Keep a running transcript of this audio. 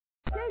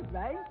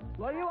Ray.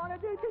 What do you want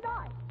to do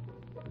tonight?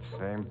 The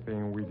same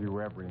thing we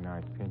do every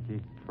night,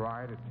 Pinky.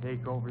 Try to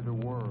take over the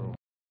world.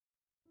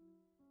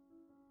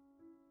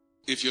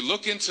 If you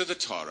look into the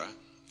Torah,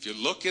 if you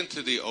look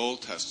into the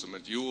Old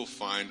Testament, you will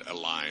find a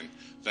line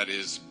that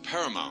is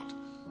paramount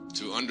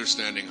to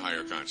understanding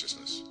higher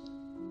consciousness.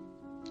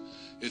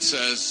 It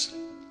says,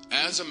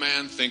 as a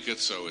man thinketh,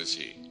 so is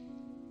he.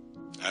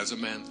 As a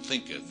man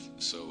thinketh,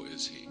 so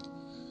is he.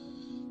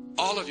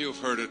 All of you have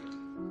heard it.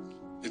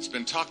 It's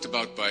been talked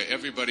about by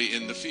everybody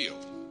in the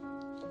field.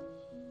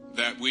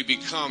 That we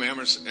become,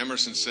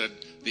 Emerson said,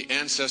 the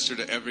ancestor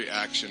to every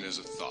action is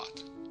a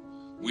thought.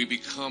 We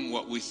become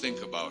what we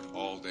think about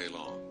all day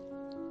long.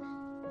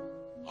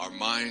 Our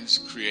minds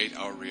create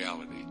our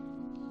reality.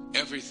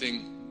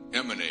 Everything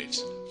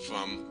emanates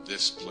from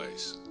this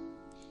place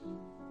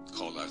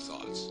called our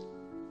thoughts.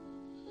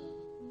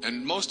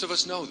 And most of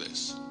us know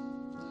this.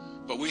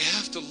 But we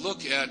have to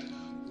look at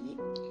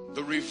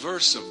the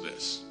reverse of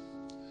this.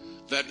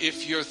 That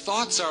if your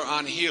thoughts are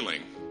on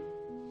healing,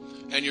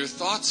 and your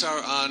thoughts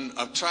are on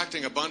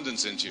attracting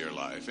abundance into your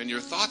life, and your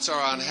thoughts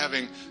are on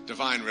having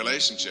divine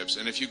relationships,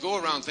 and if you go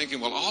around thinking,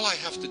 well, all I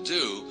have to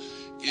do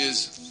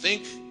is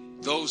think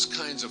those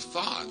kinds of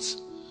thoughts,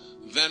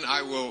 then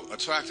I will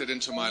attract it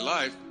into my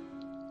life.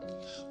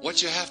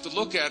 What you have to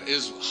look at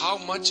is how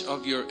much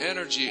of your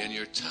energy and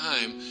your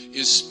time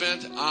is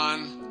spent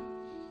on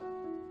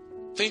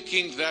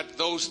thinking that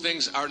those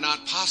things are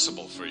not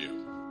possible for you.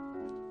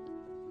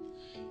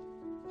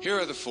 Here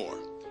are the four.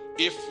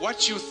 If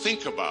what you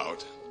think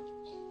about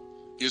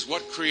is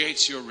what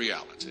creates your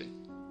reality,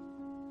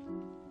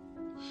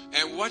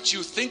 and what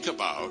you think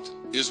about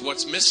is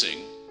what's missing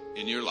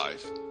in your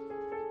life,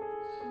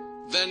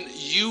 then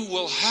you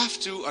will have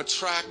to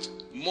attract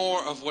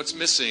more of what's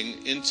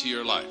missing into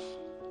your life.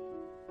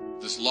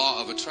 This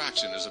law of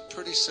attraction is a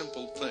pretty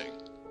simple thing.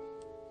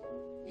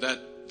 That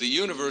the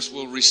universe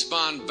will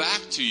respond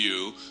back to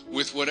you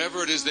with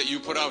whatever it is that you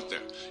put out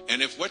there.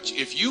 And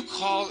if you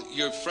call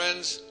your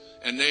friends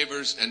and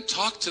neighbors and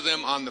talk to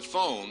them on the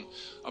phone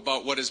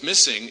about what is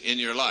missing in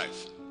your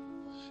life,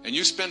 and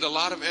you spend a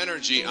lot of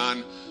energy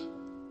on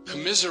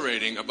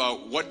commiserating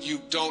about what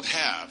you don't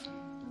have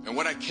and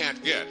what I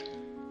can't get,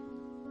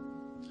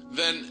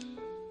 then,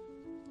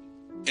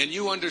 and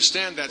you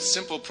understand that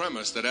simple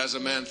premise that as a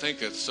man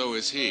thinketh, so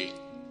is he,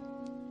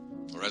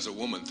 or as a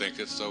woman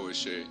thinketh, so is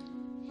she,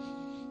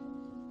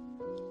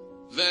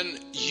 then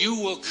you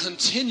will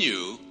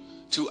continue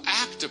to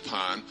act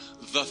upon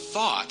the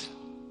thought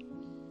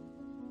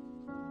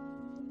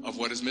of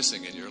what is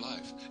missing in your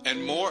life.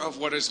 And more of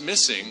what is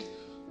missing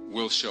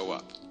will show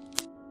up.